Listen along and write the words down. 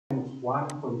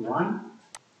1.1,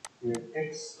 we have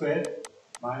x squared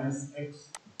minus x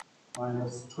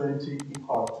minus 20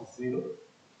 equal to 0.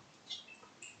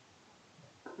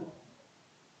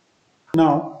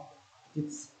 Now,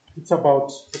 it's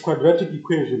about the quadratic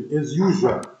equation as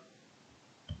usual.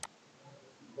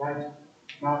 Right?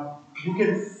 Now, you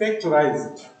can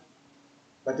factorize it.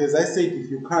 But as I said, if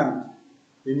you can't,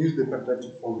 then use the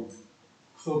quadratic formula.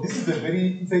 So this is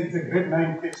it's a grade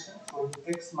 9 question. So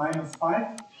it's x minus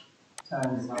 5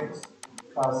 times x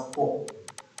plus 4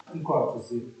 equal to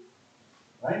 0.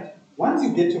 Right? Once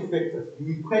you get your factors,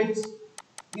 you equate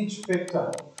each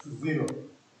factor to 0.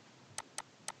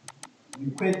 You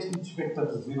equate each factor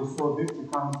to 0, so this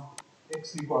becomes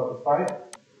x equal to 5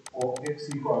 or x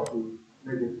equal to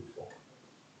negative 4.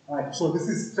 Right, so this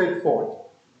is straightforward.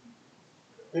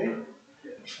 Okay?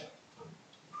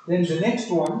 Then the next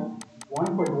one,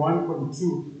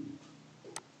 1.1.2,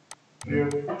 we have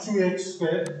 2x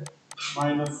squared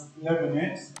minus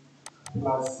 11x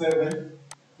plus 7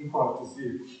 equal to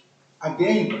 0.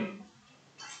 Again,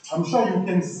 I'm sure you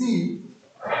can see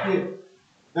here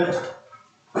that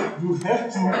you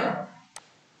have to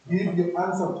give your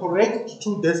answer correct to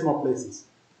 2 decimal places.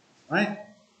 Right?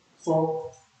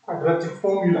 So, quadratic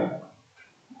formula.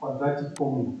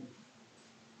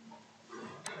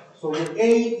 So your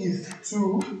A is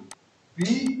 2, B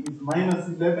is minus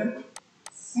 11,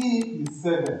 C is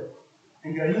 7.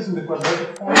 And you are using the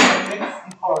quadratic formula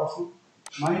x equal to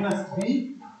minus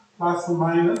B plus or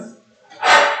minus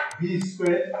B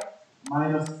squared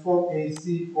minus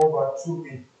 4AC over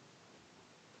 2A.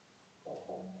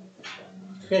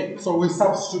 Okay, so we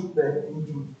substitute that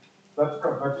into that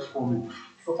quadratic formula.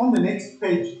 So on the next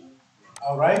page,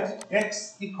 I'll write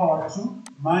x equal to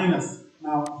minus.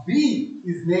 Now b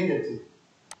is negative,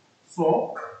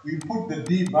 so we put the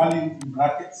b value in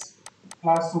brackets,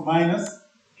 plus or minus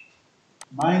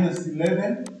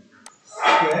 11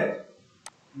 squared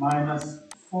minus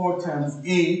 4 times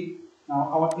a. Now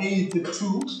our a is a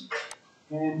 2,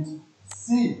 and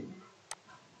c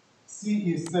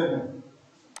is 7.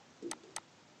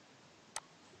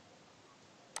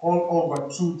 All over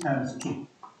 2 times 2.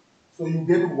 So you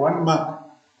get 1 mark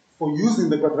for using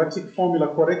the quadratic formula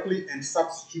correctly and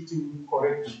substituting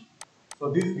correctly.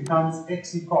 So this becomes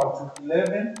x equal to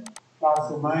 11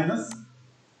 plus or minus,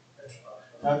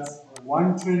 that's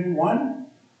 121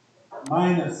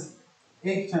 minus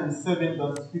 8 times 7,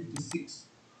 that's 56.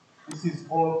 This is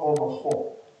all over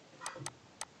 4.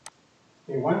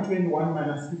 Okay, 121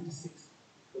 minus 56,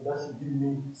 so that should give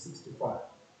me 65.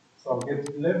 So I'll get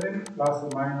 11 plus or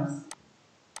minus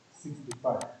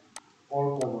 65,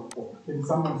 all over 4. Can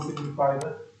someone simplify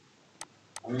that?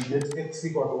 And we get x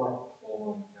equal to what?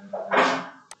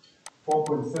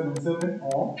 4.77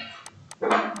 or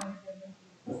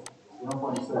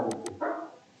 0.72.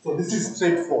 So this is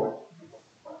straightforward.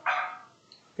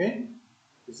 Okay?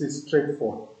 This is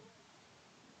straightforward.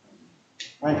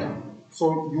 Right?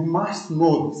 So you must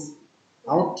know this.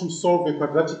 How to solve a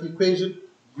quadratic equation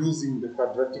using the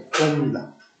quadratic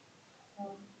formula.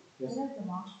 Yes?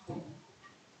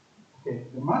 Okay,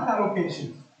 the mark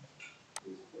allocation.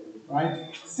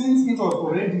 Right? Since it was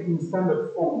already in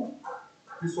standard form,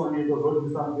 this one here was already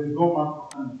standard, there's no mark for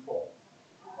standard form.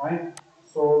 Right?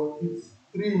 So it's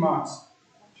 3 marks.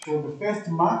 So the first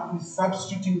mark is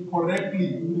substituting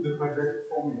correctly into the quadratic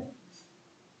formula.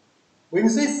 When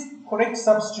it says correct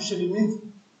substitution, it means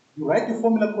you write the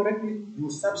formula correctly, you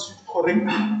substitute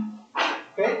correctly.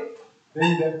 Okay?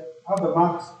 Then the other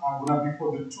marks are going to be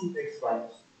for the 2x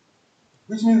values.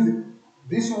 Which means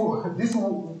this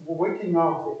working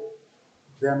out,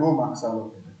 there are no marks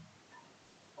allocated.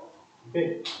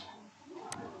 Okay.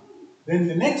 Then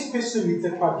the next question is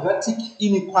a quadratic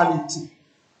inequality.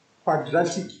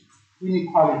 Quadratic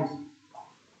inequality.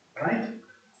 Right?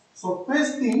 So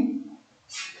first thing,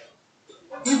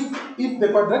 if the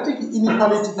quadratic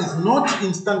inequality is not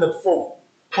in standard form,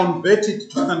 convert it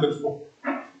to standard form.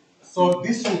 So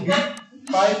this will be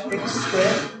 5x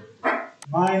squared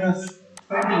minus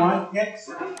 21x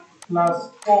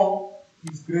plus 4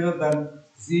 is greater than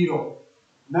 0.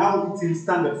 Now it's in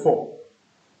standard form.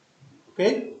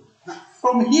 Okay? Now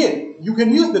from here, you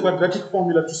can use the quadratic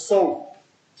formula to solve.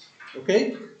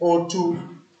 Okay? Or to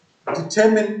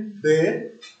determine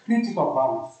the critical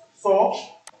values. So,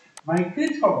 my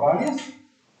critical values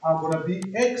are going to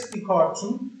be x equal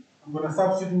to, I'm going to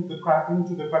substitute into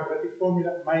the quadratic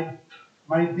formula.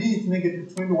 My b is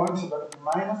negative 21, so that will be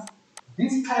minus.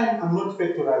 This time I'm not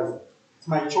factorizing. It's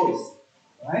my choice.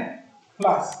 Right?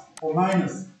 Plus or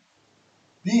minus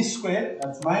b squared,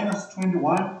 that's minus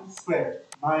 21 squared,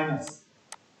 minus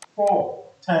 4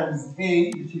 times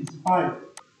a, which is 5,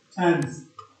 times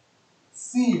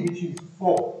C, which is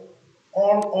 4,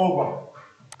 all over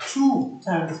 2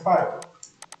 times 5.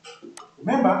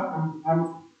 Remember,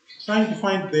 I'm trying to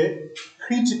find the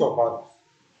critical values.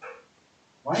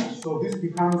 Right? So this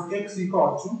becomes x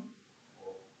equal to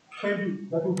 20,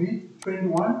 that will be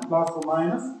 21 plus or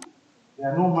minus.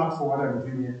 There are no marks for what I'm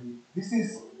doing here. This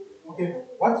is, okay,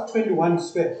 what's 21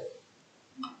 squared?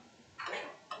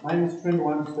 Minus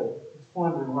 21 squared. It's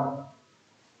 401.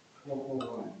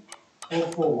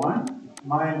 441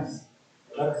 minus,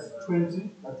 that's 20,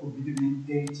 that will be giving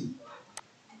 80.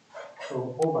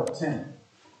 So over 10.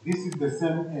 This is the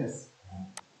same as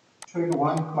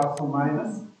 21 plus or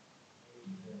minus.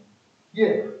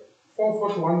 Here,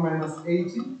 441 minus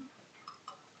 80.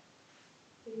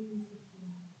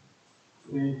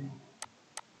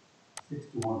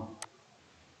 361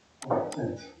 over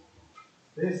 10.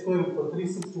 Let's go for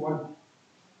 361.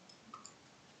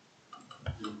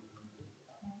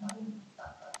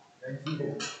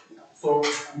 So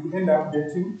you end up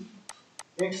getting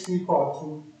x equal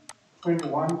to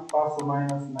 21 plus or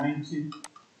minus 90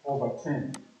 over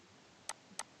 10.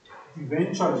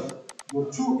 Eventually, your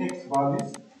two x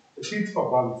values, the critical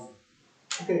values.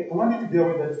 Okay, I want you to be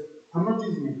aware that I'm not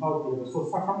using a calculator, so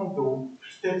some of the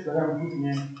steps that I'm putting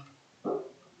in,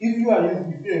 if you are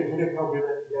using a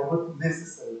calculator, they are not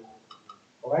necessary.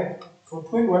 Alright? So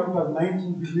 21 plus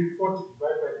 19 gives me 40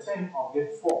 divided by 10, I'll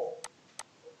get 4.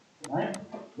 Right?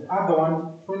 The other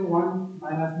one, 21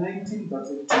 minus 19,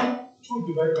 that's a 2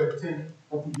 divided by 10,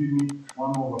 that will give me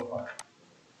 1 over 5.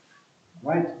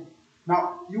 Right?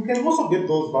 Now, you can also get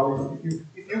those values if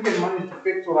you can manage to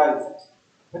factorize it.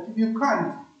 But if you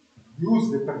can't, use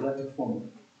the quadratic formula.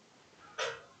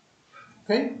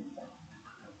 Okay?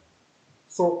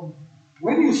 So,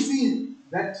 when you see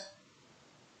that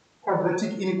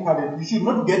quadratic inequality, you should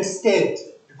not get scared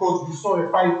because you saw a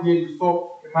 5 here, you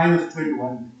saw a minus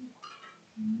 21.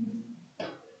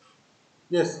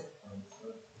 Yes?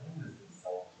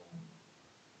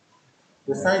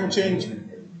 The sign change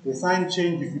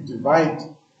if you divide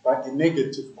by a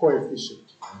negative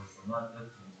coefficient.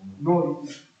 No,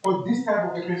 for this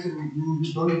type of equation,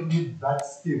 you don't need that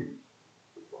skill.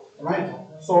 Right?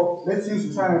 So let's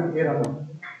use trial and error now.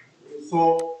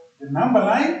 So the number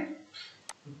line,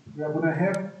 we are going to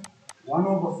have 1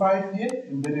 over 5 here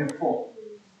and then a 4.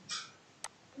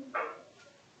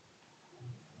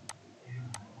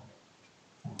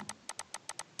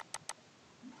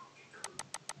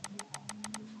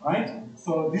 Right?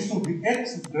 So this will be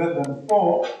x is greater than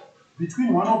 4.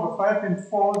 Between 1 over 5 and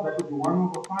 4, that will be 1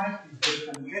 over 5 is less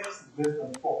than x is less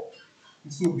than 4.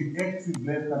 This will be x is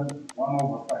less than 1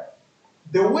 over 5.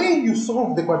 The way you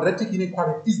solve the quadratic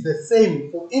inequality is the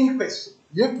same for any question.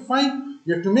 You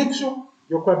have to make sure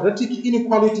your quadratic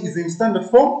inequality is in standard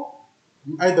form.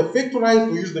 You either factorize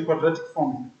or use the quadratic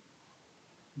formula.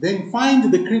 Then find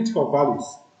the critical values.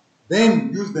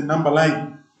 Then use the number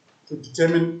line to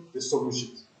determine the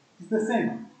solutions. It's the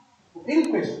same for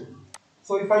any question.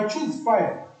 So if I choose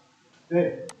 5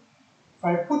 there, if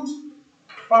I put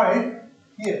 5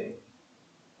 here,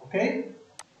 okay?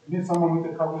 Need someone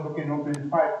with a calculator can open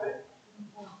 5 there.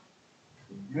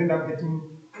 You end up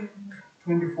getting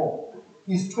 24.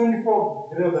 Is 24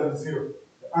 greater than 0?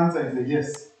 The answer is a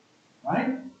yes.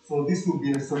 Right? So this will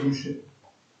be a solution.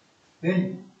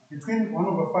 Then between 1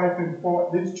 over 5 and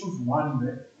 4, let's choose 1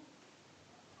 there.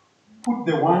 Put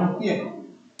the 1 here.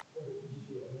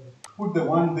 Put the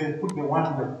 1 there, put the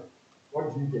 1 there.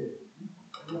 What do you get?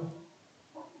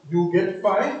 You get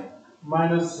 5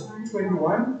 minus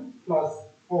 21 plus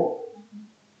 4.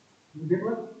 You get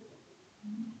what?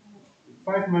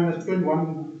 5 minus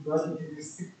 21 doesn't give you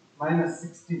 6, minus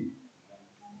 16.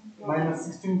 Minus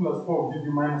 16 plus 4 will give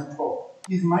you minus 12.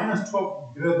 Is minus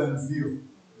 12 greater than 0?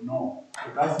 No.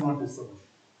 So that's not the solution.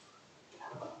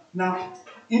 Now,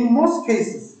 in most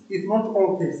cases, if not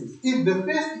all cases, if the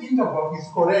first interval is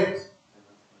correct,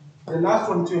 the last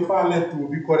one to your far left will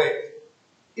be correct.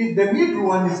 If the middle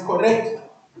one is correct,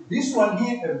 this one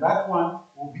here and that one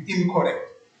will be incorrect.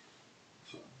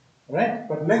 Right?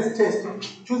 But let's test it.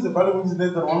 Choose the value which is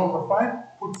less than 1 over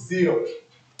 5, put 0.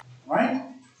 Right?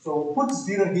 So put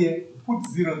 0 here, put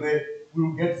 0 there, we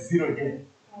will get 0 here.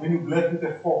 Then you left with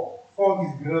a 4. 4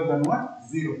 is greater than what?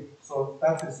 0. So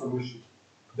that's a solution.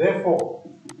 Therefore,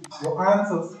 your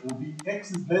answers will be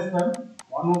x is less than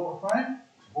 1 over 5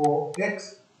 or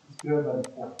x is greater than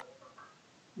 4.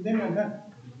 Then you're done.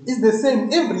 It's the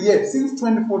same every year since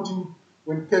 2014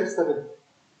 when CAP started.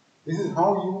 This is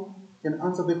how you can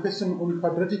answer the question on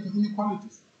quadratic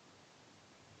inequalities.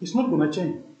 It's not going to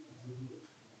change.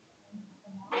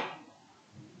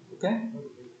 Okay?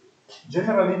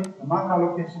 Generally, the mark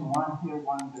allocation 1 here,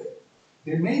 1 there.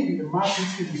 there may be a mark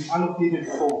which can be allocated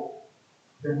for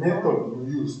the method you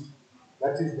used.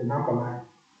 That is the number line.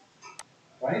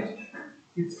 Right?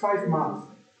 It's 5 marks.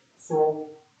 So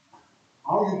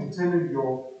how you determine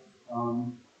your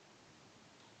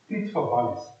critical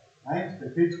values, right? The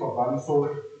critical values.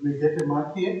 So we get a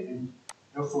mark here, and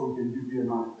also we can give you a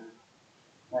mark there.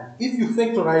 Right? If you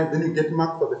factorize, then you get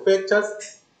mark for the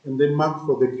factors, and then mark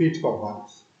for the critical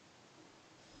values.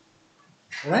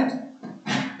 Right?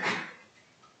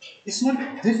 It's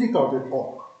not difficult at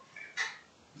all.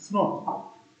 It's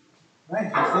not.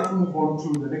 Right? Let's move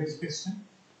on to the next question.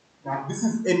 Now, this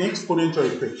is an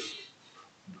exponential equation.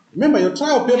 Remember, your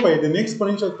trial paper is an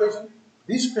exponential equation.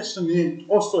 This question here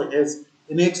also has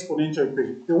an exponential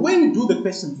equation. The way you do the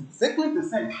question is exactly the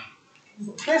same.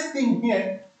 So, first thing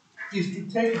here is to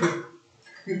take the,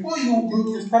 before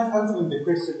you start answering the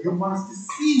question, you must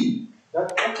see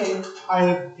that, okay, I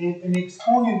have an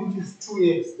exponent which is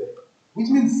 2x there, which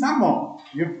means somehow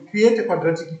you create a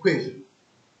quadratic equation.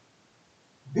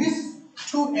 This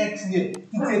 2x here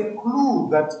is a clue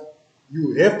that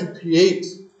you have to create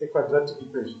a quadratic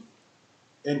equation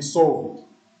and solve it.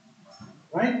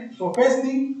 Right? So first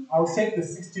thing, I'll take the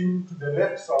 16 to the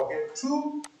left, so I'll get 2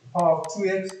 to the power of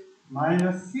 2x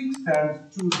minus 6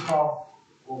 times 2 to the power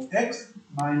of x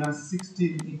minus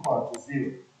 16 equal to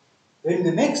 0. Then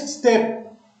the next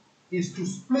step is to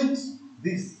split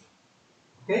this.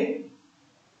 Okay?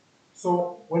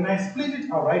 So when I split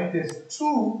it, I'll write this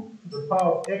 2 to the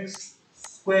power of x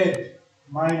squared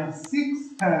minus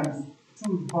 6 times 2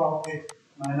 to the power of x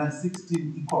minus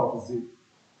 16 equal to 0.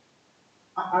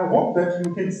 I hope that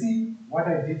you can see what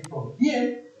I did from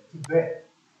here to there.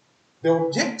 The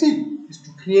objective is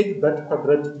to create that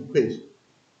quadratic equation.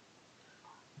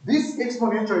 This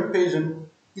exponential equation,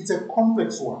 it's a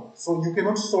complex one, so you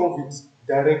cannot solve it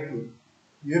directly.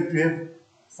 You have to have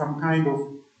some kind of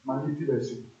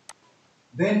manipulation.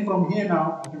 Then from here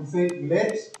now, I can say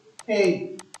let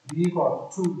k be equal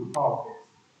to 2 to the power of x.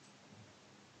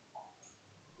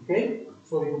 Okay?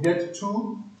 So you get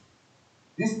 2,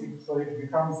 so it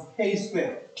becomes k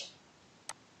squared.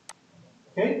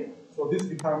 Okay? So this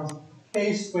becomes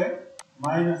k squared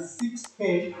minus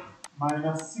 6k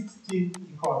minus 16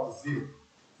 equal to 0.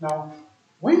 Now,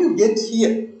 when you get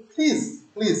here, please,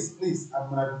 I'm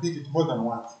going to repeat it more than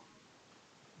once.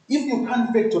 If you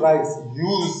can't factorize,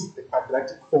 use the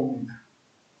quadratic formula.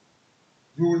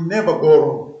 You will never go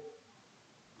wrong.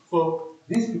 So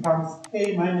this becomes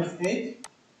k minus 8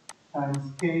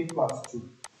 times k plus 2.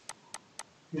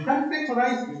 You can't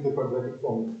factorize, use the quadratic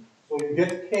formula. So you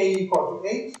get k equal to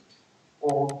 8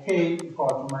 or k equal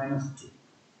to minus 2.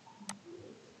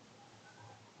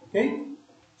 Okay?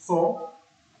 So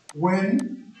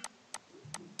when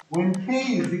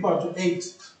k is equal to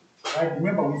 8, right?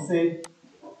 Remember we said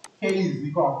k is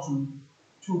equal to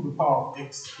 2 to the power of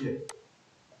x here.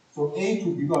 So 8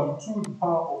 will be equal to 2 to the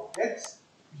power of x,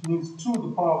 which means 2 to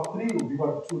the power of 3 will be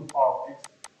equal to 2 to the power of x.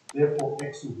 Therefore,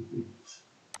 x will be 3.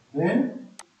 Then,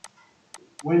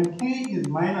 when k is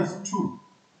minus 2,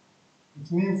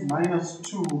 it means minus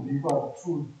 2 will be equal to 2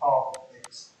 to the power of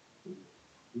x.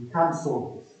 We can't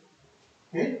solve this.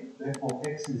 Okay? Therefore,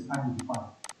 x is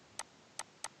undefined.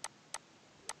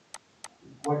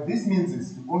 What this means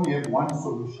is you only have one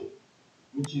solution,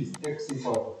 which is x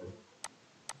equal to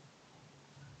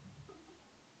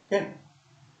 3. Okay?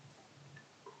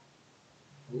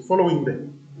 Are you following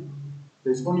them?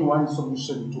 There's only one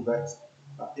solution to that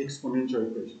exponential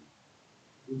equation,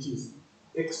 which is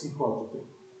x equal to 3.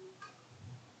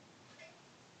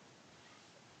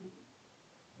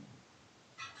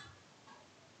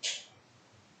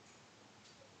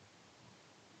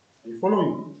 Are you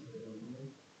following?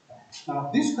 Now,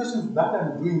 these questions that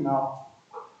I'm doing now,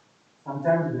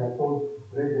 sometimes they are called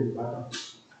bread and butter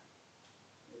questions.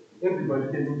 Everybody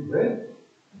can eat bread,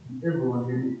 and everyone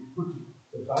can put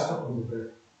the butter on the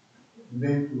bread. And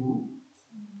then you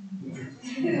eat it.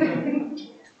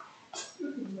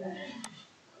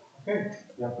 Okay,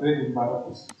 they are bread and butter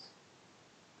questions.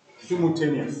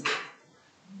 Simultaneous.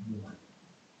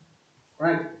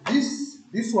 Right,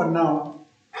 this one now,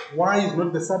 y is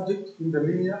not the subject in the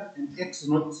linear, and x is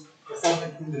not the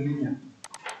subject in the linear.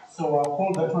 So I'll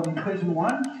call that one equation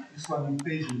 1, this one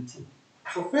equation 2.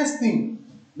 So first thing,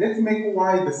 let's make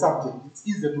y the subject. It's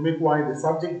easier to make y the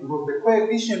subject because the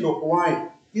coefficient of y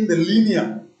in the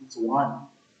linear is 1.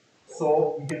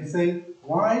 So we can say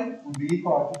y will be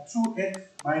equal to 2x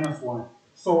minus 1.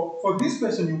 So for this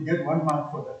question, you get 1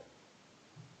 mark for that.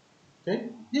 Okay?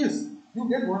 Yes, you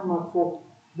get 1 mark for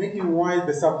making y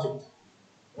the subject.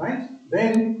 Right?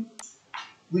 Then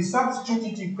we substitute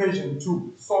it in equation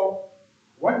 2. So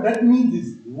what that means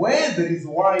is where there is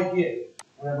y here,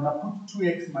 we're going to put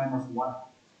 2x minus 1.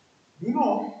 You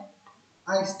know,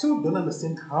 I still don't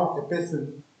understand how a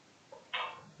person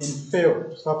can fail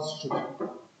to substitute.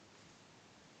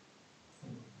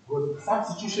 Because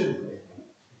substitution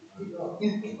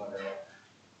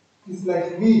is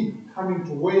like me coming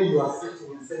to where you are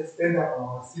sitting and saying, stand up and I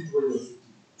want to sit where you are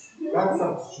sitting. That's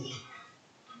substitution.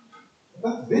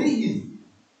 That's very easy.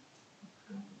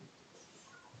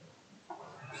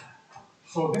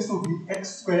 So this will be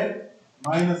x squared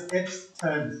minus x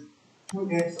times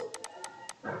 2x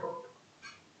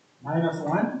minus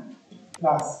 1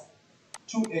 plus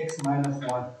 2x minus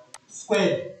 1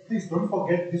 squared. Please don't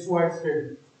forget this y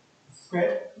squared.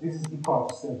 Squared, this is equal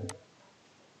to 7.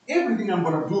 Everything I'm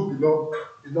going to do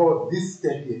below this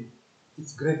step here,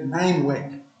 it's grade 9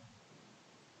 work.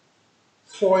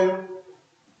 FOIL,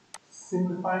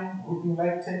 simplifying, grouping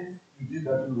like terms, you did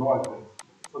that in lower grade.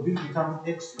 So this becomes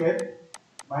x squared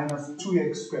minus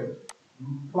 2x squared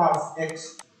plus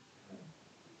x.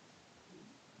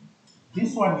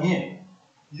 This one here,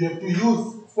 you have to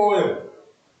use FOIL.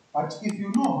 But if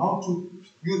you know how to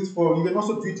use FOIL, you can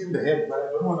also do it in the head, but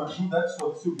I don't want to do that,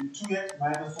 so it should be 2x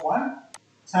minus 1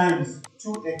 times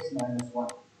 2x minus 1.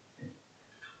 Okay.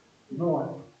 You know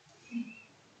what?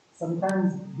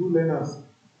 Sometimes you learners,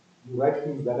 you write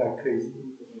things that are crazy.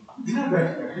 You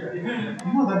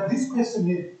know that this question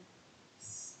here,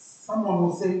 someone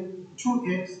will say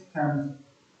 2x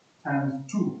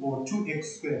times 2 or 2x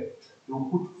squared. They'll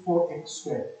put 4x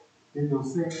squared. Then they'll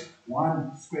say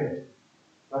 1 squared.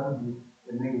 That would be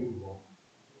a negative 1.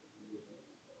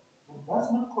 So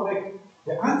that's not correct.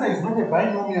 The answer is not a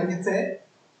binomial, it's a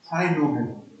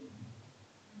trinomial.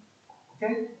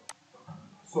 Okay?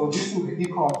 So this will be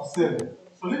equal to 7.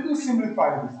 So let me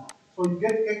simplify this. So you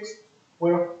get x,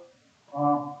 well,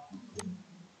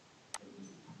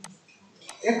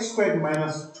 x squared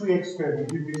minus 2x squared will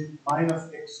give me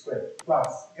minus x squared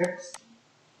plus x,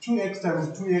 2x times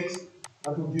 2x,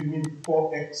 that will give me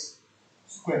 4x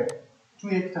squared.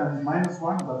 2x times minus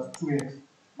 1, that's 2x.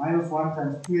 Minus 1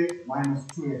 times 2x minus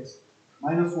 2x.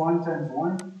 Minus 1 times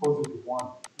 1, positive 1,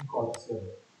 equal to 7.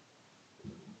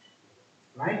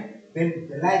 Right? Then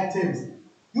the like terms.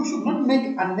 You should not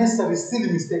make unnecessary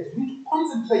silly mistakes. You need to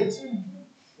concentrate.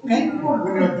 Okay? When you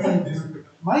are doing this.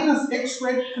 Minus x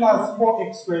squared plus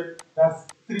 4x squared, that's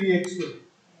 3x squared.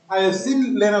 I have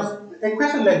seen learners, a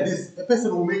question like this, a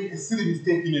person will make a silly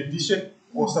mistake in addition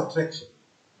or subtraction.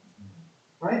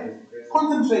 Right?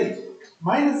 Concentrate.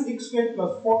 Minus x squared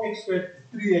plus 4x squared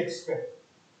is 3x squared.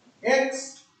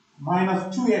 X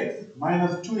minus 2x,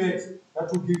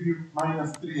 that will give you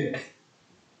minus 3x.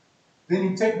 Then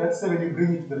you take that 7, you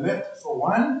bring it to the left. So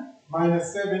 1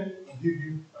 minus 7 will give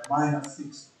you minus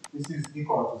 6. This is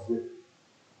equal to 0.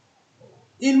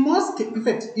 In most cases, in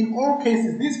fact, in all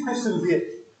cases, these questions here,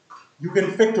 you can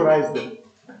factorize them.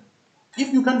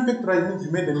 If you can't factorize them,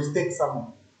 you made a mistake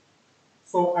somewhere.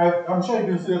 So I'm sure you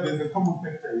can see that there's a common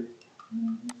factor here.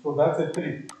 So that's a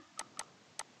 3.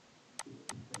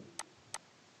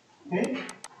 Okay?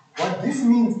 What this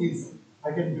means is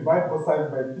I can divide both sides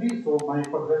by 3, so my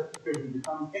quadratic equation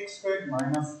becomes x squared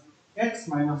minus x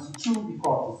minus 2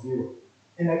 equal to 0.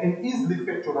 And I can easily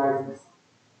factorize this.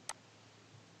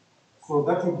 So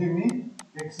that will give me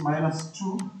x minus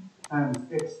 2 times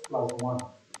x plus 1.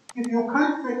 If you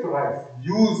can't factorize,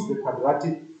 use the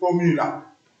quadratic formula.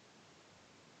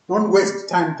 Don't waste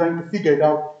time trying to figure it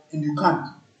out and you can't.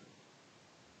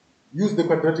 Use the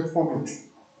quadratic formula.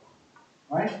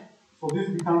 Right? So this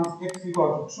becomes x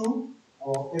equal to 2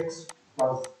 or x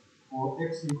plus or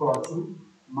x equal to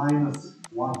minus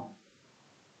 1.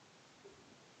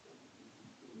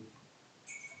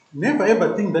 Never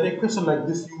ever think that a question like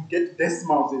this you get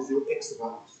decimals as your x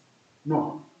values.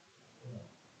 No.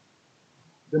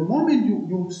 The moment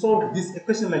you solve this, a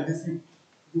question like this, you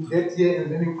get here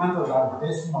and then you answer that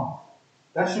decimal.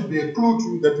 That should be a clue to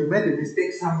you that you made a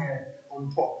mistake somewhere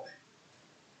on top.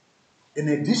 An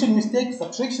addition mistake,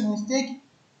 subtraction mistake,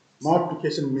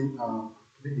 multiplication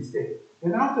mistake.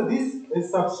 Then after this, let's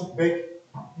substitute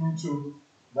back into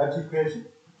that equation.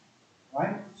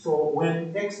 Right? So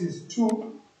when x is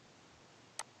 2,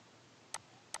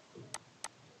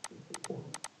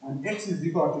 when x is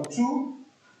equal to 2,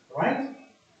 right?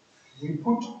 We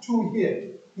put 2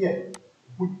 here,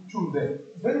 put 2 there.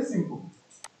 It's very simple.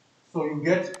 So you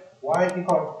get y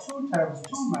equal to 2 times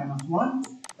 2 minus 1,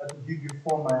 that will give you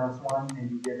 4 minus 1,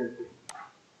 and you get a 3.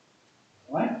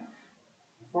 Right?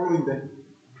 Following that.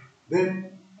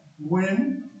 Then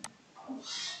when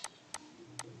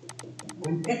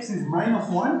x is minus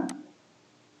 1,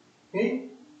 okay,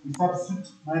 we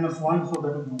substitute minus 1, so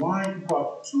that will be y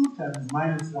equal to 2 times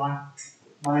minus 1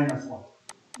 minus 1.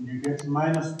 You get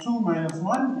minus 2 minus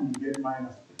 1, and you get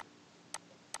minus 3.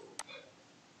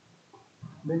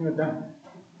 Then you're done.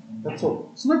 That's all.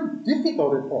 It's not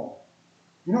difficult at all.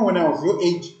 You know, when I was your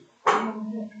age,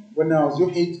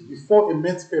 before a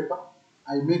maths paper,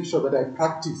 I make sure that I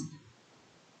practiced.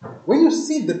 When you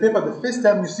see the paper the first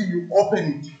time you open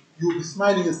it, you'll be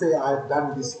smiling and say, I've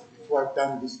done this before, I've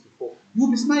done this before.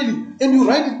 You'll be smiling and you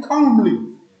write it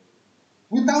calmly,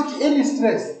 without any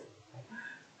stress.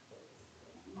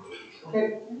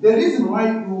 Okay? The reason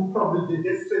why you probably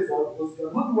get stressed out because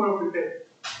you're not well prepared.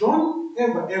 Don't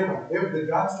ever have the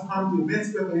guts to come to a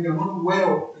maths paper and you're not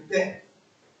well prepared.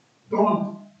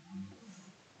 Don't.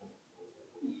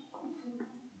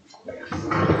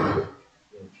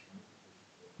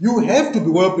 You have to be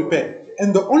well prepared.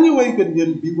 And the only way you can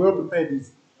be well prepared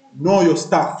is know your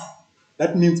stuff.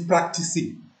 That means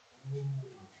practicing.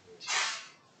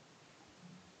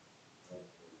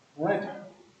 All right.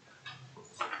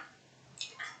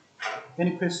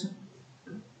 Any question?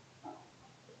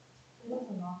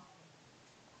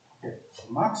 Okay.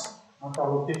 Marks, mark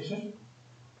allocation.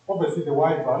 Obviously, the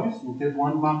y values, you get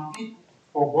 1 mark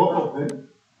for both of them.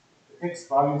 The x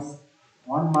values,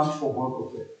 1 mark for both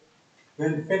of them.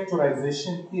 Then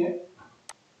factorization here.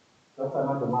 That's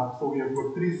another mark. So we have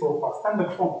got 3 so far.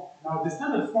 Standard form. Now, the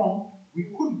standard form, we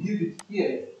could give it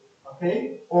here,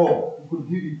 okay? Or we could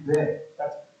give it there.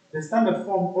 But the standard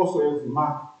form also has a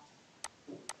mark.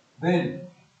 Then,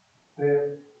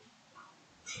 the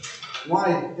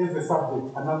y as a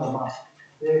subject, another mark.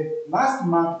 The last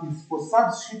mark is for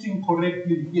substituting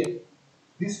correctly here.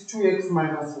 This 2x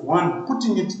minus 1,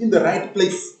 putting it in the right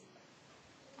place.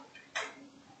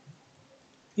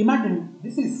 Imagine,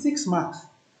 this is 6 marks.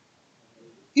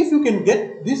 If you can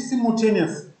get this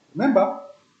simultaneous, remember,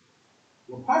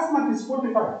 your pass mark is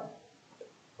 45.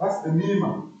 That's the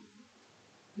minimum.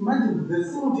 Imagine the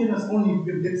simultaneous only you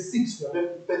can get 6, you are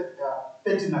left with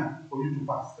 39 for you to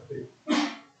pass the paper.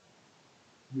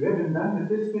 You haven't done the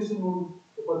first question on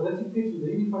the quadratic equation,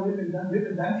 the inequality, you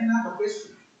haven't done any other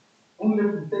question. Only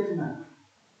left with 39.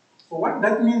 So what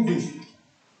that means is,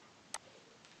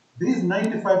 these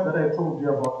 95 that I told you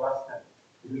about last time,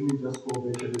 let me just go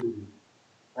back a little bit.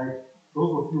 Right?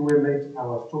 Those of you who were late, I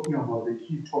was talking about the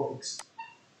key topics.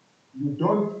 You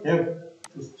don't have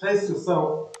to stress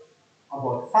yourself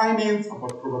about finance,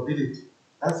 about probability.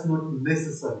 That's not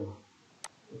necessary.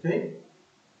 Okay?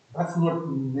 That's not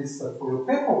necessary. For your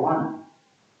paper 1,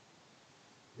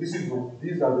 these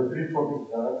are the 3 topics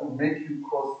that will make you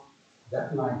cross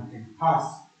that line and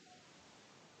pass.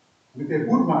 With a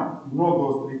good mark, you know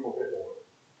those 3 for paper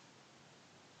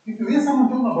 1. If you hear someone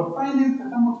talking about finance and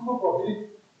someone talking about probability,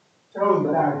 tell them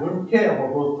that I don't care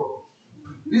about those topics.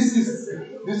 This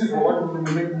is what will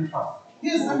make me pass.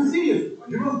 Yes, I'm serious.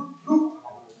 Because look,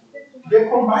 the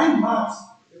combined marks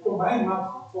for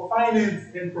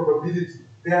finance and probability,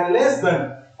 they are less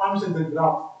than functions and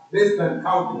graphs, less than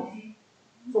calculus.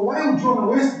 So why would you want to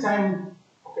waste time?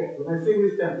 Okay, when I say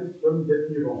waste time, please don't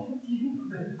get me wrong.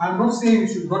 I'm not saying you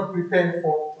should not prepare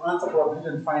to answer probability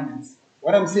and finance.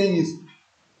 What I'm saying is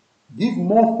give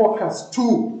more focus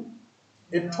to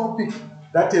a topic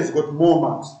that has got more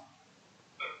marks.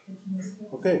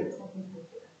 Okay.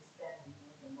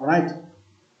 All right.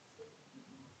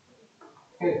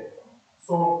 Okay.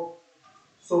 So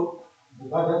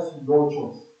that's your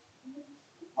choice.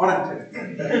 All right.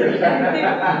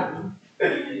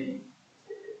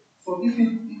 So if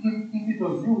it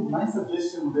was you, my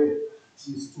suggestion there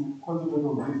is to concentrate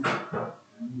on this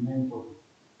main topic.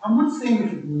 I'm not saying you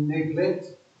should neglect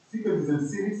sequences and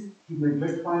series, you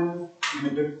neglect finance, you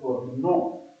neglect probability.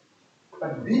 No.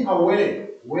 But be aware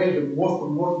where the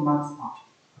most marks are.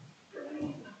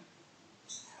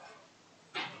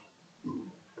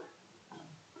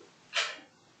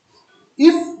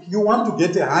 If you want to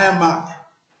get a higher mark,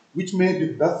 which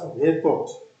maybe that's their thought,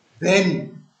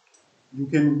 then you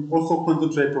can also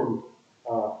concentrate on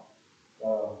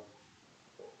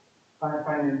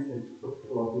finance and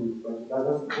probability. But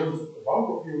that's because the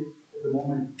bulk of you at the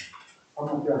moment, some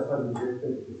of you are studying very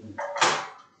 30%.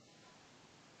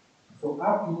 So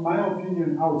in my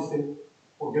opinion, I would say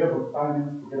forget about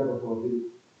finance, forget about probability,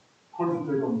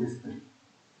 concentrate on this thing.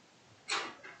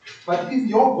 But if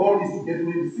your goal is to get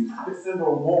maybe 60%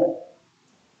 or more,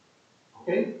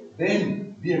 okay,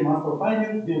 then be a master of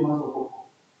finance, be a master of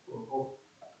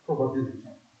probability.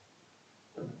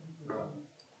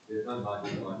 There's not much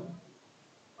on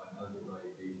algebra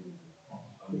equations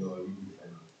on your YouTube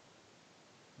channel.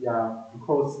 Yeah,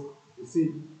 because you see,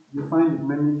 you find it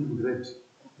mainly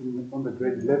in on the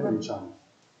grade 11 channel.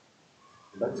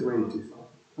 That's where it is.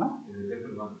 Huh? Is it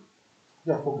level 1?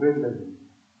 Yeah, for grade 11.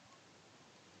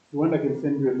 If you want, I can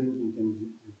send you a link. You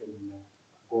can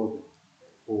go there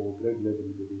for grade level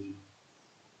revision.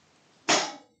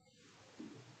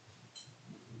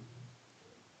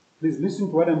 Please listen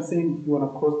to what I'm saying if you want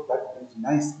to cross that bridge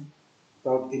nicely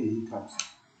without any hiccups.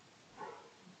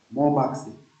 More marks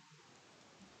here.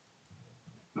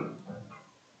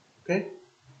 Okay?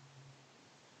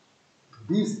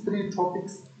 These three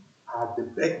topics are the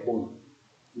backbone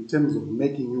in terms of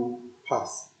making you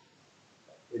pass.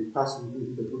 And pass will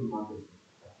be the good mark.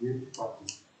 You have to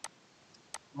practice.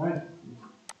 Right?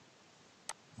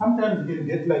 Sometimes you can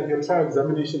get like your trial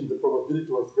examination, the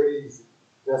probability was very easy.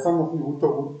 There are some of you who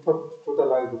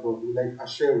totalize the probability, like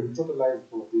Asher, who totalize the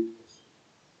probability.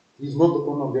 He's not the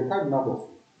owner of the card number.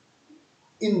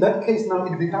 In that case, now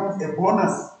it becomes a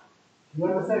bonus. You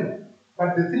understand?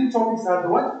 But the three topics are the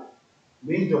what?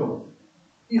 Major ones.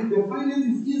 If the finance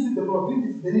is easy, the probability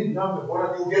is then it becomes a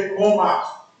bonus, you get more marks.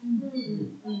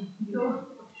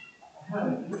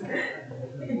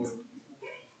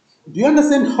 Do you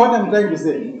understand what I'm trying to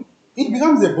say? It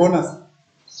becomes a bonus.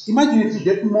 Imagine if you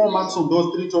get more marks on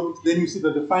those three topics, then you see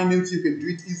that the finance you can do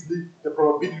it easily, the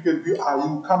probability you can do, you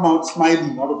come out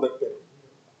smiling out of that paper.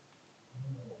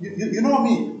 You know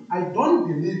me, I don't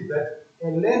believe that a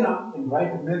learner can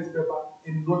write a maths paper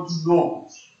and not know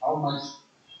how much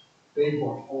they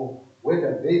got or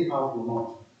whether they passed or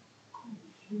not.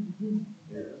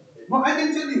 No, I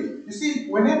can tell you. You see,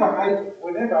 whenever I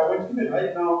went, even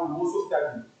right now, I'm also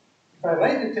studying. If I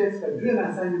write a test, I do an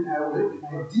assignment, I will have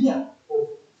an idea of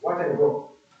what I wrote.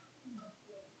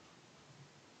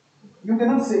 You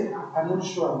cannot say, I'm not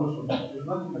sure. There's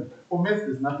nothing like that. For maths,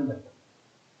 there's nothing like that.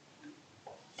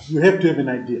 You have to have an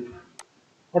idea.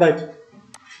 All right.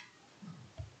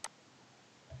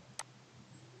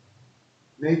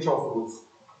 Nature of roots.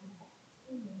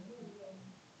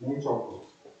 Nature of roots.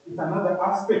 It's another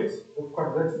aspect of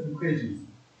quadratic equations,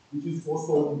 which is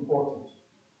also important.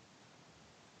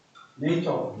 Nature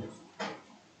of roots.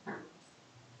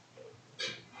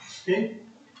 Okay?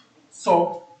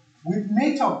 So, with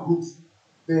nature of roots,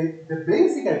 the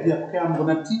basic idea, okay, I'm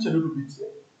going to teach a little bit here,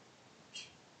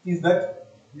 is that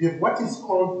we have what is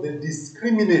called the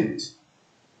discriminant,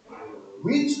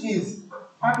 which is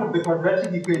part of the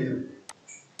quadratic equation.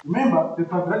 Remember, the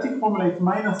quadratic formula is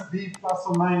minus b plus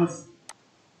or minus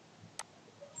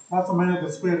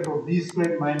the square root of b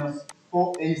squared minus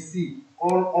 4ac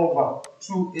all over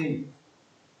 2a.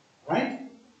 Right?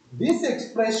 This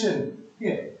expression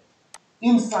here,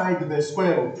 inside the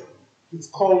square root, is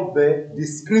called the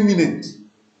discriminant.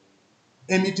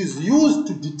 And it is used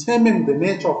to determine the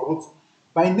nature of roots.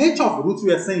 By nature of roots,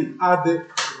 we are saying, are the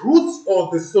roots or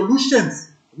the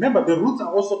solutions. Remember, the roots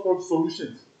are also called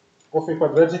solutions of a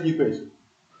quadratic equation.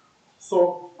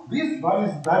 So, these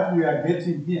values that we are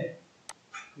getting here,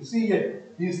 you see here,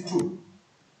 these two,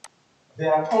 they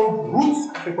are called roots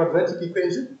of a quadratic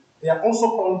equation. They are also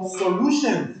called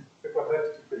solutions of a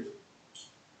quadratic equation.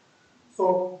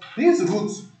 So, these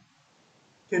roots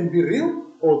can be real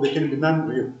or they can be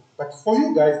non-real. But for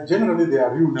you guys, generally they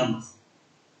are real numbers.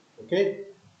 Okay?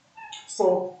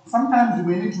 So sometimes you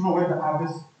may need to know whether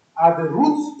are the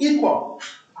roots equal?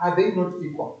 Are they not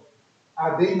equal?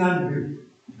 Are they non-real?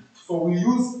 So we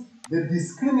use the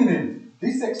discriminant.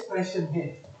 This expression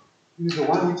here is the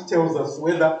one which tells us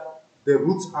whether the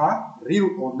roots are real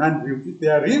or non-real. If they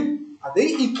are real, are they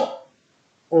equal?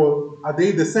 Or are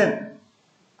they the same?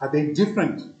 Are they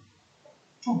different?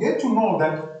 To get to know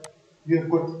that, we have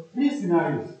got three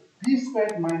scenarios. B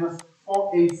squared minus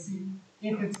 4ac.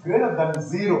 If it's greater than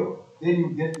 0, then you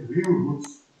get real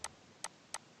roots.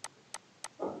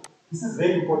 This is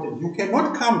very important. You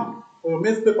cannot come for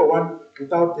maths paper 1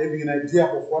 without having an idea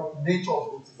of what nature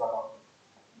of roots is about.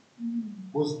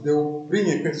 Because they will bring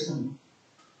a question,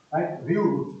 right? Real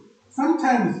root.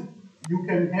 Sometimes you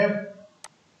can have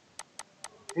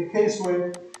a case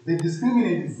where the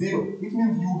discriminant is 0, which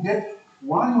means you get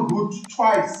one root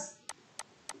twice.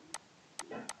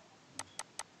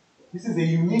 This is a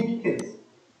unique case.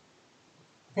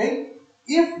 Okay?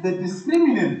 If the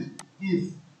discriminant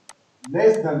is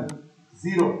less than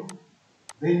 0,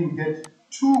 then you get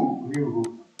 2 real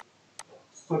roots.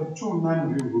 So 2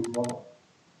 non-real roots, rather.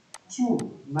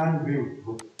 2 non-real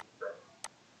roots.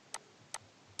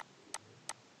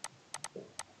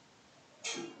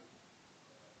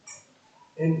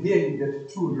 And here you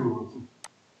get 2 real roots.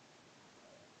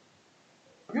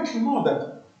 You have to know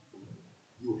that.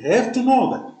 You have to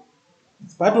know that.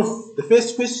 It's part of the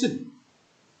first question.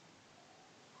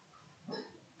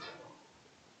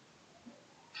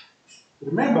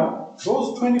 Remember,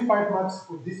 those 25 marks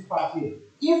for this part here,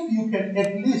 if you can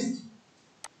at least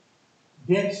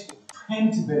get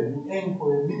 20 there, you aim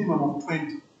for a minimum of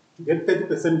 20. To get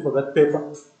 30% for that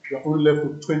paper, you're only left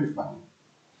with 25.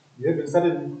 You haven't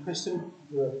started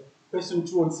question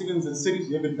 2 on sequence and series,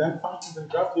 you haven't done functions and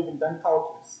graphs, you haven't done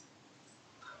calculus.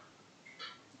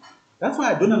 That's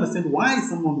why I don't understand why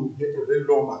someone would get a very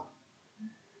low mark.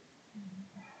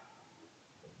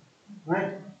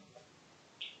 Right?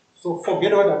 So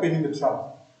forget what happened in the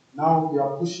trial. Now we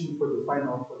are pushing for the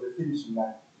final, for the finishing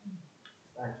line.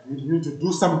 Right? You need to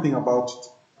do something about it.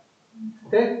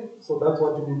 Okay? So that's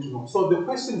what you need to know. So the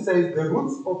question says the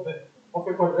roots of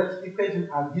a quadratic equation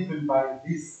are given by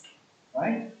this.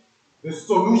 Right? The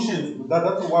solutions,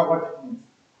 that's what it means.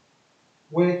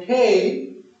 Where k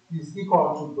is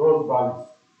equal to those values.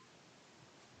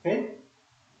 Okay?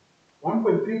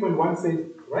 1.3.1 says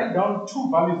write down two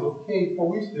values of k for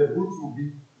which the roots will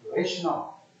be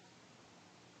rational.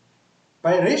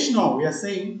 By rational, we are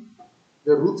saying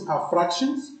the roots are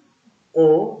fractions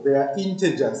or they are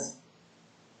integers.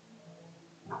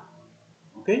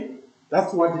 Okay?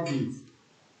 That's what it means.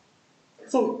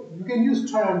 So you can use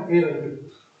trial and error here.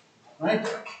 Right?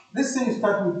 Let's say you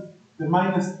start with the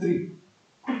minus 3.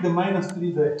 Put the minus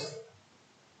 3 there.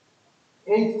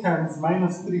 8 times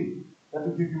minus 3, that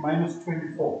will give you minus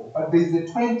 24. But there is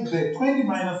a 20 there. 20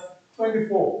 minus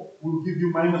 24 will give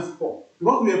you minus 4.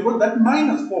 Because we have got that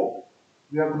minus 4,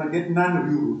 we are going to get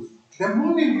non-real roots. The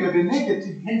moment you have a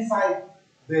negative inside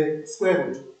the square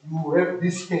root, you have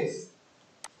this case.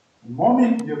 The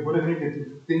moment you have got a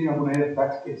negative, then you are going to have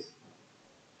that case.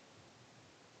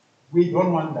 We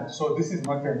don't want that, so this is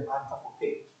not an answer for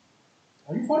k.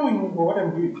 Are you following what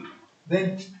I'm doing?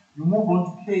 Then you move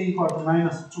on to k equal to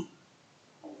minus 2.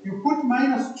 You put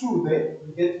minus 2 there,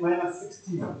 you get minus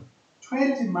 16.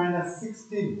 20 minus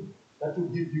 16, that will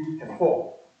give you a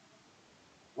 4.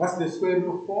 What's the square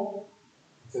root of 4?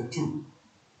 It's a 2.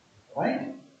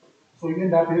 Right? So you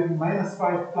end up having minus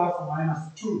 5 plus or minus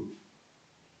 2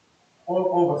 all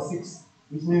over 6,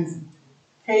 which means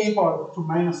k equal to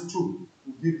minus 2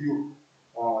 will give you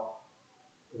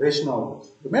rational roots.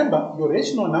 Remember, your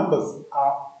rational numbers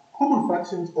are common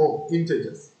fractions or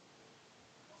integers.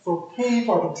 So k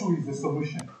equal to 2 is the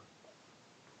solution.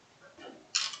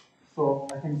 So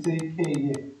I can say k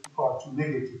here equal to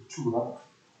negative 2, right?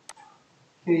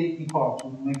 K equal to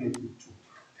negative 2.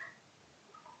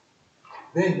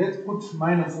 Then let's put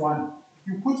minus 1.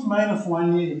 If you put minus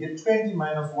 1 here, you get 20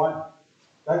 minus 1.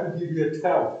 That will give you a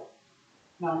 12.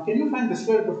 Now, can you find the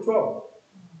square root of 12?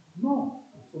 No.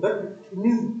 So that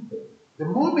means the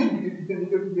moment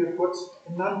you have got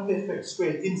a non-perfect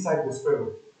square inside the square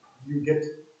root, you get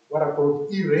what are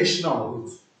called irrational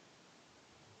roots.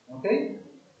 Okay?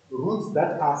 Roots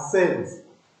that are cells.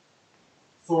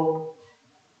 So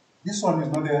this one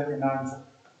is not an answer.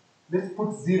 Let's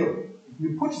put 0. If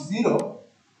you put 0,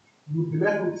 you'll be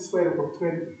left with the square root of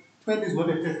 20. 20 is not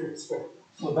a perfect square.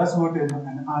 So that's not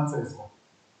an answer as well.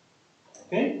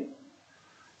 Okay?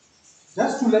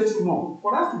 Just to let you know,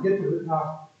 for us to get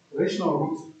rational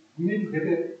roots, we need to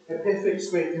get a perfect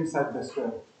square inside the square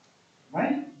root.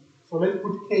 Right? So let's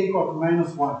put k equal to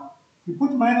minus 1. If you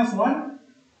put minus 1,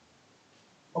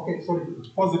 okay, sorry, it's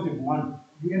positive 1.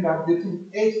 You end up getting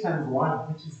 8 times 1,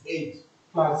 which is 8,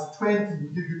 plus 20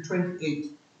 will give you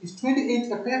 28. Is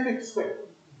 28 a perfect square?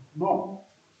 No.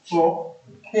 So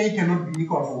k cannot be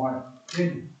equal to 1.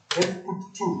 Then let's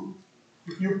put 2.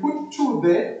 If you put 2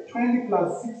 there, 20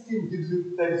 plus 16 gives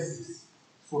you 36.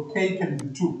 So k can be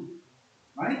 2.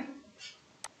 Right?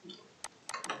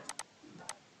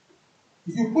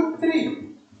 If you put 3,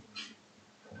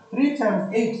 3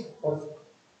 times 8, that's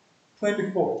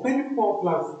 24. 24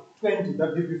 plus 20,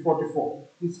 that gives you 44.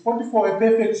 Is 44 a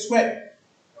perfect square?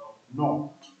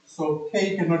 No. So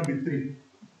k cannot be 3.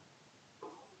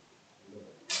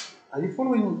 Are you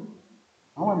following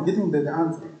how I'm getting the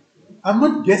answer? I'm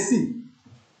not guessing.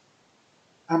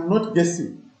 I'm not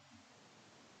guessing.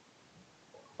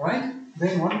 Right?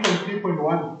 Then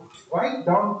 1.3.1. Write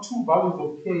down two values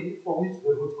of k for which the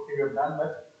roots, okay, we have done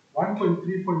that.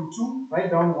 1.3.2,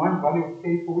 write down one value of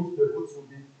k for which the roots will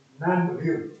be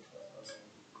non-real.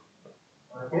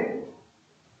 Okay?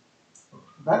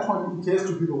 That one, it has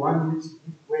to be the one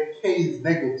where k is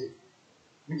negative.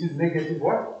 Which is negative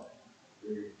what?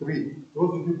 3.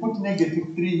 Because if you put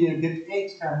negative 3 here, you get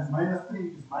 8 times minus 3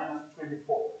 is minus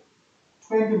 24.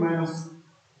 20 minus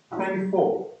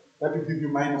 24, that will give you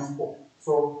minus 4.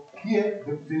 So here,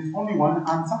 there is only one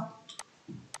answer.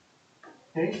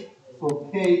 Okay? So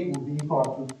k will be equal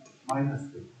to minus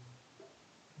 3.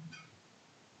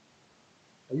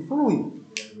 Are you following?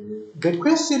 The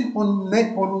question on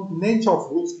nature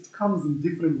of roots, it comes in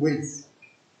different ways.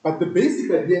 But the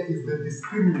basic idea is the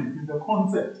discriminant, is the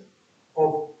concept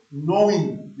of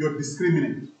knowing your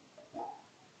discriminant.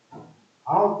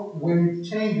 how, when it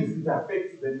changes, it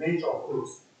affects the nature of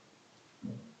things.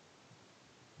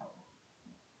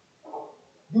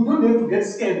 You don't have to get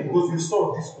scared because you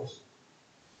solved this question.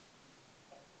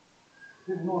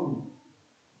 There's no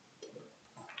need.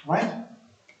 Right?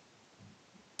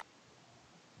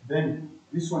 Then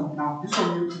this one, now this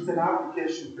one is an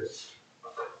application question.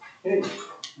 Okay, it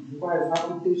requires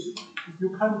application. If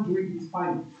you can't do it, it's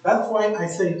fine. That's why I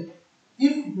said,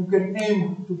 if you can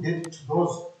aim to get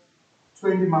those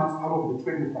 20 marks out of the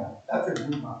 25, that's a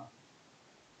good mark.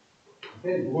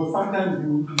 Okay, because sometimes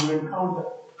you encounter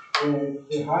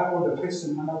a high order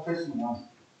question under question 1.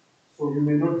 So you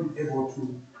may not be able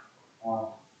to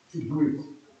do it.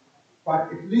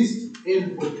 But at least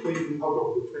aim for 20 out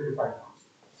of the 25 marks.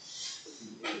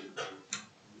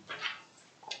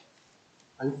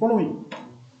 Are you following?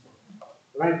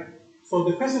 Right? So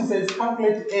the question says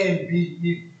calculate A and B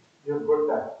if you've got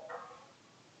that.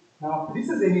 Now, this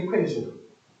is an equation.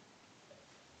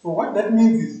 So what that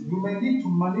means is you may need to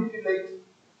manipulate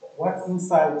what's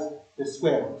inside the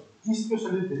square root,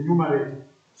 especially the numerator.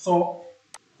 So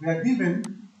we are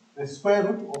given the square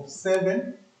root of 7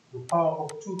 to the power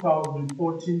of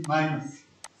 2014 minus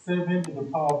 7 to the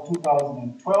power of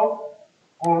 2012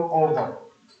 all over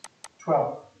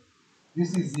 12.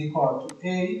 This is equal to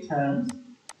A times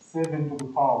 7 to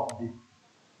the power of B.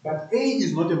 But A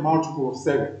is not a multiple of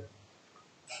 7.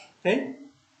 Okay?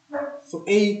 So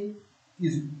A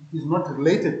is not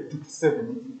related to 7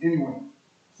 in any way.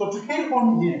 So to carry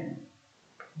on here,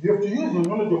 you have to use your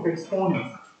knowledge of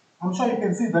exponents. I'm sure you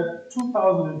can see that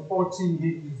 2014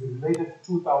 here is related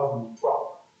to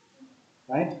 2012.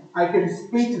 Right? I can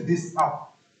split this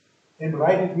up and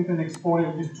write it with an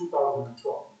exponent which is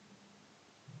 2012.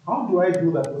 How do I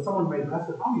do that? Well, someone might ask,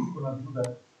 how is he going to do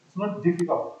that? It's not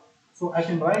difficult. So I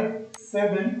can write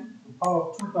 7 to the power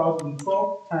of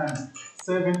 2012 times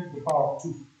 7 to the power of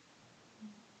 2.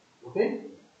 Okay?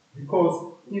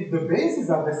 Because if the bases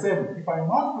are the same, if I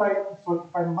multiply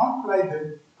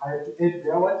them, I have to add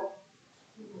their what?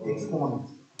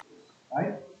 Exponents.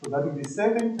 Right? So that will be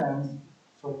 7 times,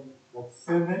 so that's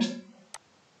 7 to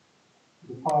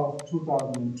the power of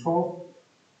 2012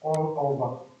 all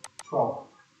over 12.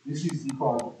 This is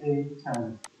equal to 8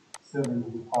 times 7 to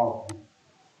the power of 2.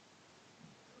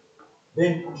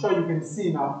 Then I'm sure you can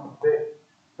see now there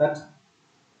that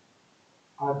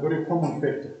I've got a common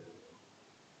factor.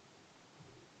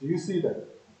 Do you see that?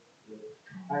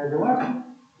 I have a what?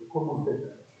 A common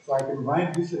factor. So I can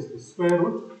write this as the square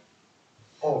root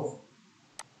of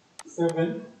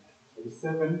 7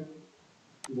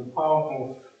 to the power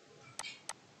of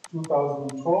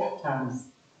 2012 times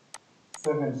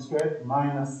 7 squared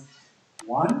minus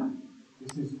 1.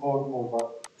 This is all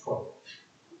over 12.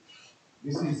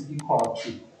 This is equal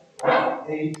to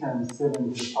 8 times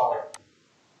 7 to the power.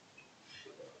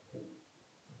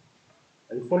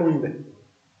 Are you following that?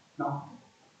 Now,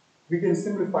 we can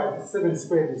simplify this. 7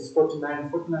 squared is 49.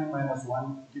 49 minus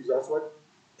 1 gives us what?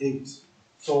 8.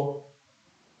 So,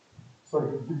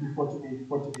 sorry, it gives me 48.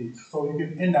 48. So you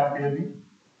can end up having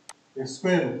the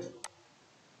square root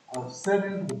of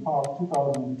 7 to the power of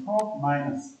 2012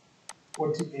 minus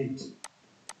 48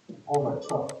 over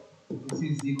 12. This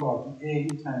is equal to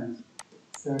 8 times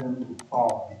 7 to the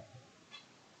power of 8.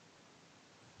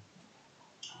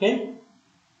 Okay?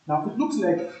 Now it looks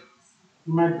like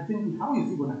you might be thinking, how is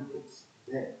he going to get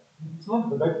there? It's not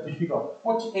that difficult.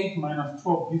 48 minus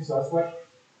 12 gives us what?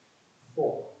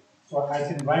 4. So I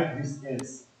can write this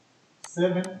as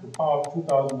 7 to the power of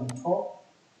 2012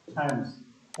 times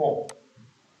 4.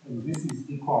 And this is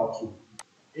equal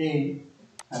to 8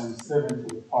 times 7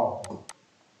 to the power of 4.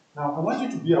 Now I want you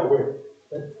to be aware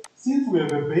that since we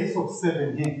have a base of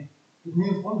 7 here, it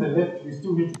means on the left we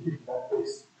still need to keep that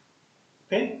base.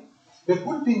 Okay? The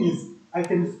good thing is I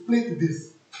can split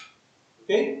this,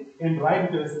 okay, and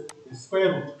write it as the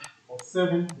square root of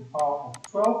 7 to the power of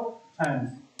 12 times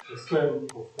the square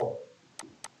root of 4.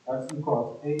 That's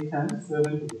equal to 8 times 7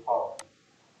 to the power.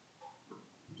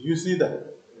 Do you see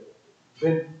that?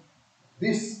 Then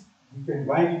this, you can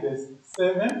write it as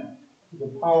 7 to the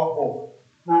power of.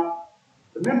 Now,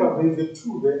 remember there is a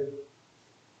 2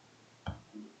 there.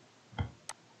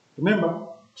 Remember,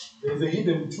 there is a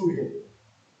hidden 2 here.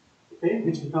 Okay,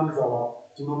 which becomes our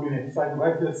denominator. So I can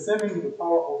write the 7 to the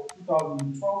power of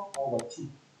 2012 over 2.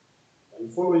 Are you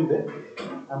following that?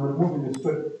 I'm removing the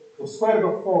square. The square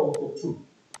root of 4 is the 2.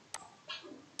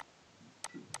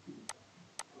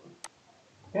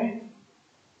 Okay?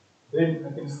 Then I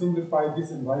can simplify this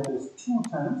and write as 2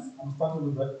 times. I'm starting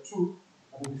with that 2.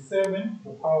 That will be 7 to the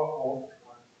power of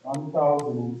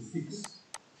 1006.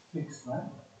 6, right?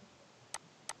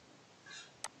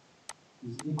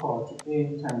 is equal to a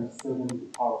times 7 to the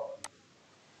power of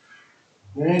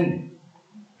 8. Then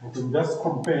I can just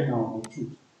compare now the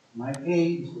two. My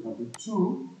a is going to be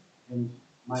 2, and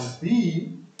my b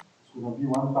is going to be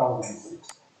 1006.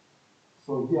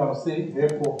 So here I'll say,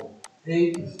 therefore, a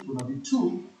is going to be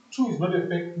 2. 2 is not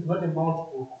a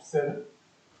multiple of 7,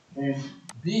 and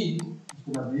b is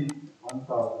going to be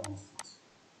 1006.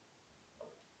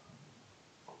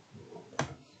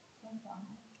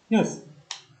 Yes.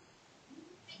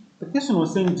 The question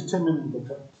was saying determine the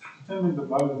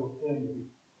value of a and b.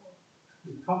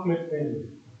 You calculate a and b.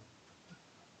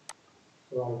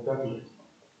 So I've done it.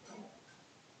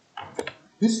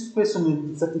 This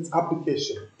question is its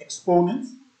application. Exponents.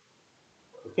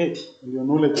 Okay, and your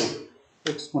knowledge of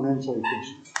exponential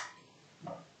equations.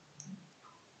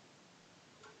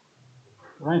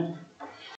 Right?